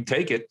 we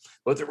take it,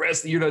 but the rest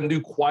of the year doesn't do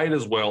quite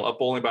as well, up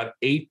only about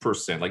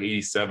 8%, like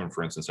 87,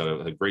 for instance, had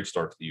a great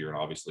start to the year, and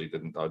obviously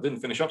didn't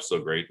finish up so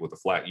great with a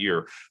flat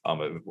year,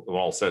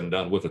 all said and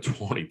done, with a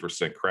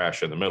 20%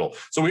 crash in the middle.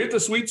 So we hit the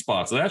sweet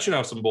spot. So that should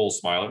have some bulls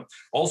smiling.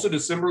 Also,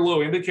 December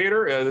low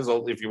indicator.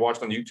 If you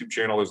watched on the YouTube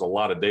channel, there's a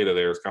lot of data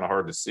there. It's kind of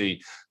hard to see.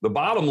 The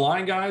bottom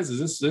line, guys,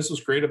 is this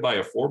was created by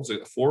a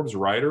Forbes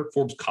writer,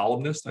 Forbes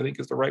columnist, I think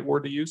is the right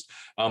word to use,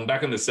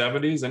 back in the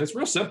 70s. And it's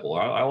real simple.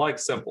 I like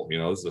simple.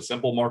 This is a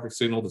simple market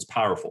signal that's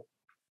powerful.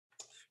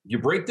 You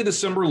break the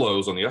December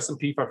lows on the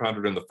S&P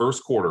 500 in the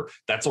first quarter,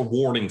 that's a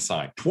warning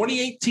sign.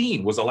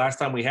 2018 was the last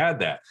time we had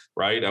that,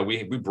 right?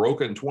 We broke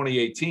it in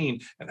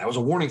 2018, and that was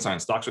a warning sign.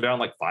 Stocks are down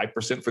like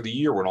 5% for the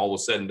year when all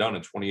was said and done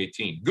in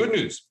 2018. Good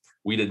news.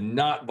 We did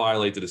not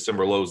violate the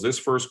December lows this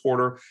first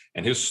quarter.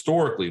 And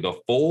historically, the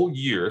full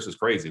year, this is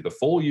crazy, the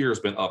full year has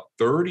been up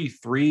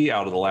 33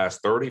 out of the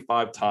last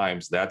 35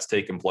 times that's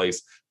taken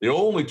place. The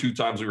only 2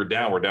 times we were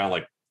down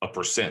like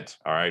 1%,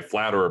 all right,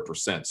 flat or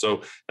 1%.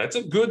 So that's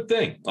a good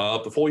thing.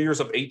 The full year is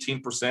up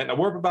 18%. Now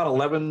we're up about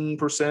 11%,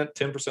 10%,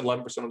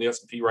 11% on the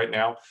S&P right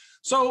now.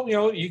 So,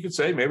 you could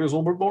say maybe there's a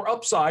little bit more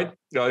upside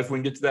if we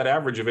can get to that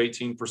average of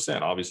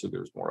 18%. Obviously,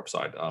 there's more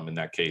upside in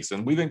that case.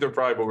 And we think there's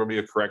probably going to be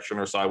a correction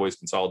or sideways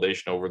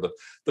consolidation over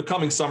the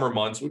coming summer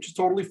months, which is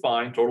totally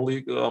fine,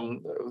 totally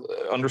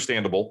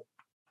understandable.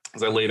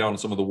 As I laid out on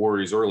some of the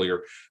worries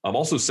earlier,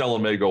 also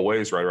selling may go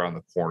away is right around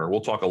the corner. We'll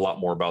talk a lot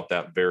more about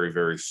that very,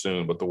 very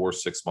soon, but the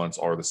worst 6 months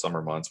are the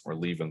summer months. We're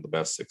leaving the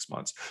best 6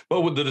 months.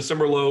 But with the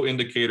December low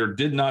indicator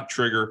did not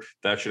trigger,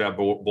 that should have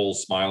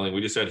bulls smiling.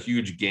 We just had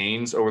huge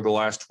gains over the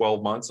last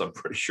 12 months. I'm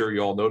pretty sure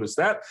you all noticed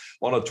that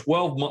on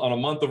a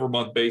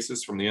month-over-month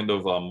basis from the end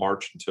of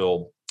March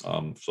until,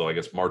 so I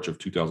guess March of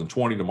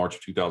 2020 to March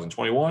of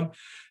 2021,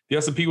 the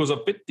S&P was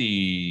up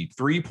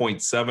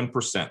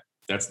 53.7%.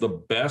 That's the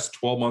best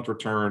 12-month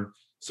return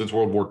since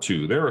World War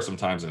II. There are some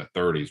times in the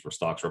 30s where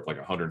stocks are up like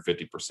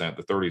 150%.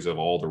 The 30s have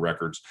all the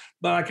records,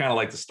 but I kind of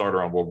like to start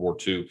around World War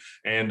II.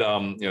 And,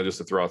 just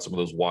to throw out some of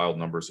those wild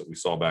numbers that we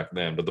saw back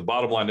then. But the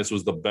bottom line, this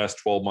was the best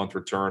 12-month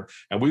return.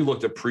 And we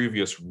looked at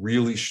previous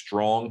really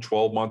strong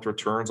 12-month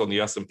returns on the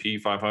S&P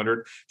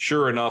 500.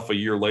 Sure enough, a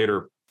year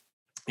later,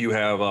 you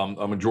have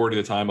a majority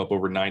of the time up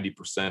over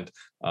 90%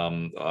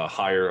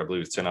 higher. I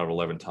believe it's 10 out of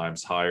 11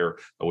 times higher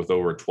with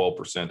over a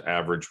 12%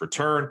 average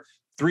return.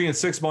 3 and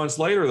 6 months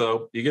later,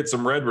 though, you get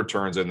some red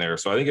returns in there.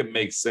 So I think it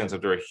makes sense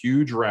after a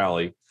huge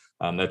rally.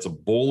 That's a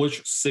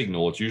bullish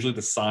signal. It's usually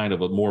the sign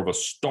of more of a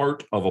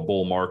start of a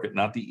bull market,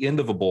 not the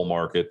end of a bull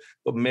market,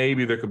 but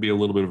maybe there could be a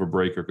little bit of a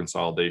break or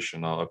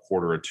consolidation a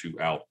quarter or 2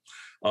 out.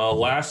 I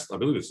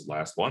believe this is the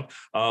last one.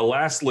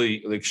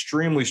 Lastly, the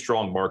extremely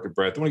strong market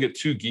breadth. I don't want to get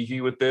too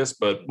geeky with this,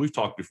 but we've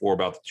talked before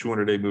about the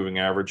 200-day moving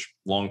average,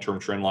 long-term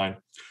trend line.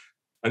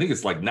 I think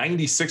it's like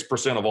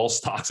 96% of all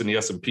stocks in the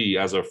S&P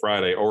as of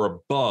Friday are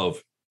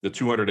above the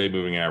 200-day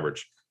moving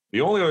average.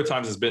 The only other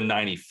times it's been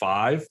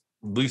 95, at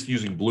least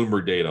using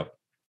Bloomberg data,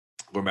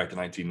 going back to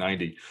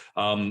 1990,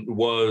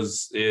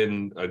 was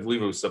in, I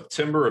believe it was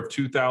September of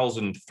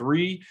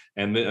 2003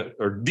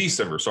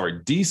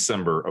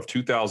 December of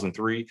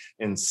 2003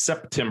 and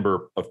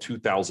September of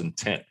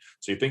 2010.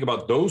 So you think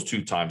about those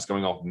two times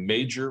coming off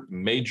major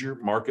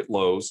market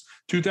lows.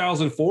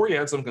 2004, you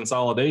had some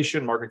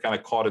consolidation, market kind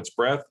of caught its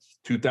breath.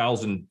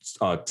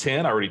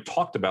 2010, I already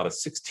talked about a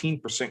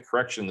 16%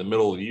 correction in the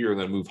middle of the year and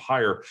then move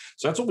higher.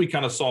 So that's what we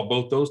kind of saw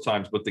both those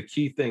times. But the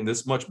key thing,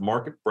 this much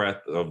market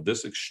breadth of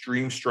this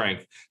extreme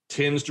strength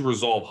tends to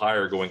resolve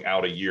higher going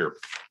out a year.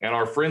 And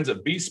our friends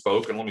at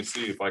Bespoke, and let me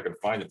see if I can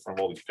find it from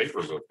all these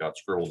papers I've got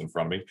scribbled in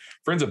front of me.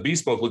 Friends at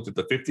Bespoke looked at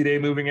the 50-day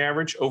moving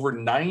average. Over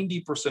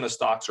 90% of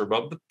stocks are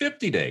above the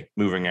 50-day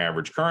moving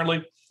average.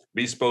 Currently,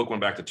 Bespoke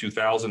went back to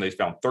 2000. They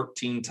found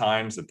 13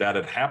 times that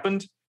had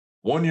happened.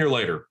 1 year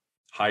later,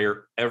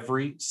 higher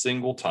every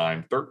single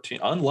time. 13,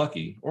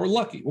 unlucky or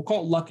lucky. We'll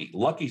call it lucky.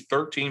 Lucky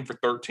 13 for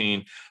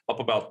 13, up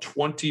about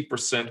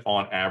 20%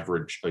 on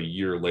average a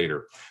year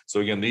later.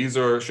 So again, these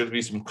should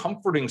be some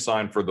comforting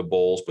sign for the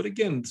bulls. But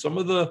again, some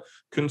of the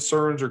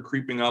concerns are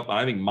creeping up.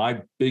 I think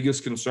my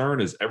biggest concern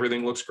is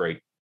everything looks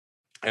great.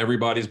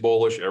 Everybody's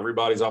bullish.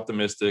 Everybody's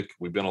optimistic.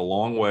 We've been a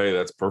long way.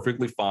 That's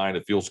perfectly fine.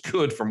 It feels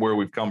good from where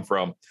we've come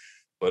from.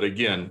 But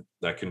again,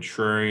 that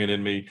contrarian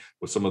in me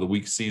with some of the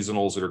weak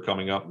seasonals that are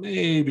coming up,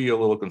 maybe a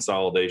little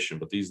consolidation.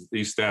 But these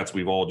stats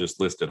we've all just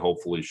listed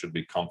hopefully should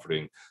be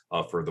comforting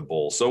for the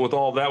bulls. So with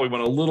all that, we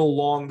went a little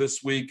long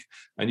this week.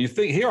 And you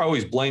think here, I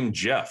always blame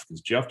Jeff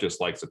because Jeff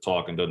just likes to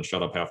talk and doesn't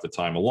shut up half the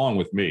time, along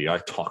with me. I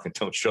talk and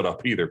don't shut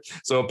up either.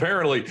 So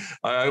apparently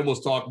I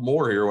almost talk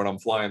more here when I'm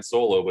flying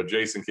solo, but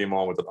Jason came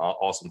on with an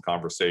awesome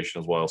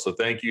conversation as well. So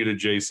thank you to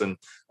Jason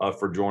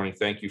for joining.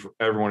 Thank you for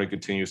everyone who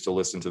continues to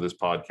listen to this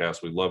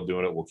podcast. We love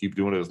doing it. We'll keep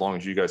doing it as long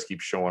as you guys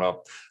keep showing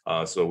up.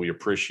 So we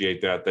appreciate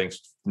that.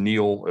 Thanks,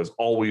 Neil, as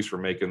always, for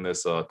making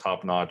this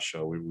top notch.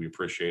 We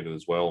appreciate it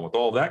as well. And with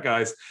all that,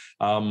 guys,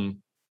 I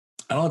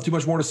don't have too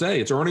much more to say.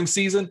 It's earnings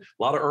season.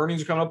 A lot of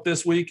earnings are coming up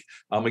this week.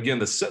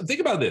 Again, think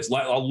about this.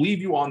 I'll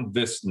leave you on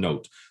this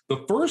note.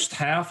 The first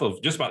half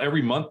of just about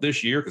every month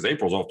this year, because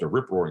April's off to a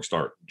rip-roaring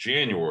start,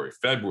 January,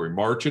 February,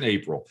 March, and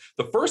April.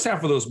 The first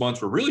half of those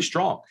months were really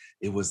strong.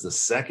 It was the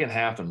second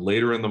half and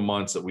later in the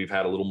months that we've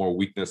had a little more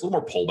weakness, a little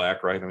more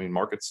pullback, right? I mean,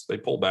 markets, they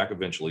pull back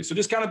eventually. So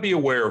just kind of be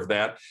aware of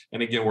that.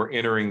 And again, we're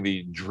entering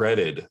the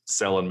dreaded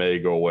sell in May,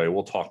 go away.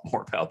 We'll talk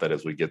more about that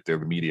as we get there.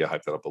 The media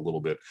hyped that up a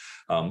little bit.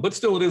 But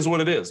still, it is what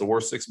it is. The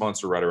worst 6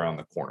 months are right around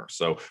the corner.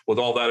 So with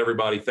all that,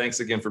 everybody, thanks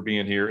again for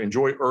being here.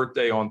 Enjoy Earth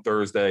Day on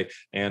Thursday.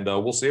 And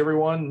we'll see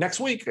everyone next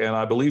week. And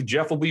I believe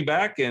Jeff will be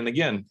back. And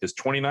again, his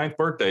 29th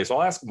birthday. So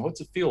I'll ask him,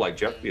 what's it feel like,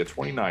 Jeff, to be a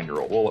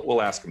 29-year-old?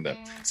 We'll ask him then.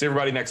 See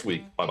everybody next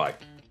week. Bye-bye.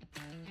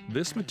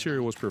 This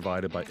material was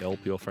provided by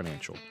LPL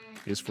Financial,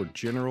 is for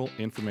general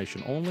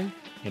information only,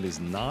 and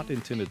is not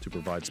intended to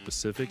provide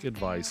specific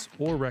advice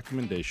or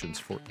recommendations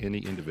for any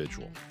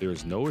individual. There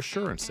is no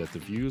assurance that the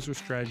views or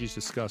strategies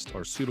discussed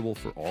are suitable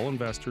for all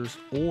investors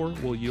or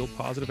will yield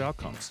positive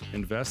outcomes.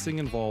 Investing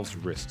involves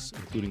risks,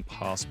 including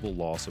possible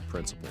loss of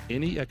principal.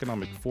 Any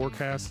economic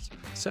forecasts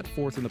set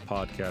forth in the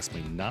podcast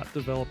may not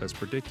develop as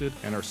predicted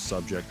and are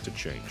subject to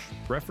change.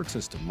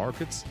 References to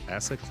markets,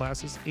 asset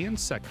classes, and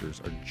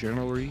sectors are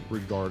generally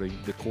regarding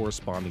the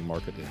corresponding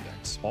market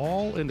index.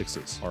 All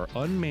indexes are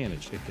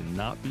unmanaged and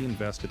cannot be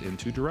invested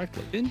into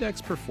directly.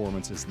 Index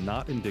performance is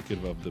not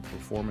indicative of the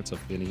performance of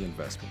any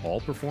investment. All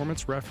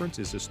performance reference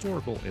is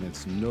historical and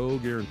it's no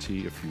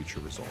guarantee of future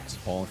results.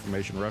 All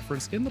information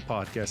referenced in the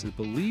podcast is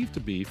believed to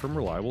be from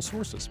reliable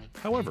sources.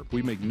 However,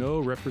 we make no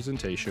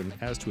representation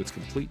as to its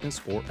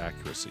completeness or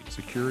accuracy.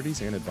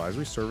 Securities and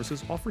advisory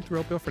services offered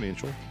through LPL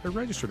Financial, a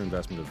registered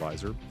investment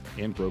advisor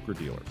and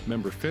broker-dealer.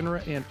 Member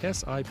FINRA and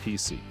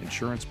SIPC.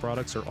 Insurance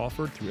products are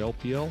offered through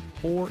LPL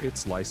or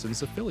its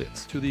licensed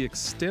affiliates. To the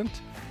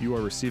extent you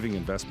are receiving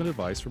investment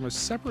advice from a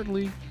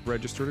separately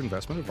registered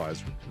investment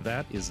advisor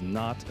that is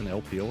not an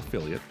LPL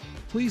affiliate,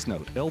 please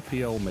note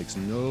LPL makes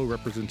no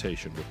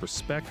representation with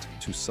respect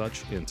to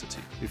such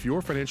entity. If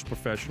your financial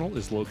professional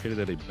is located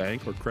at a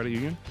bank or credit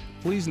union,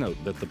 please note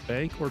that the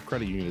bank or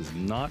credit union is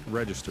not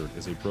registered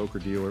as a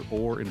broker-dealer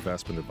or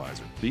investment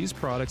advisor. These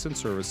products and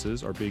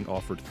services are being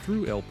offered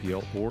through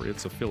LPL or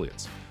its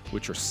affiliates,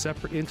 which are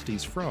separate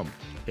entities from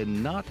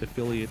and not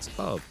affiliates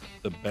of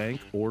the bank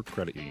or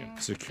credit union.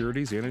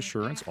 Securities and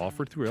insurance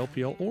offered through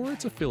LPL or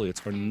its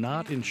affiliates are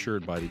not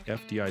insured by the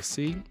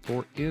FDIC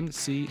or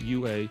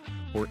NCUA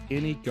or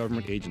any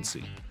government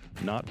agency.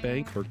 Not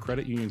bank or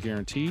credit union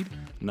guaranteed,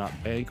 not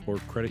bank or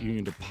credit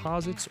union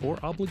deposits or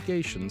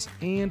obligations,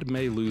 and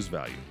may lose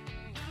value.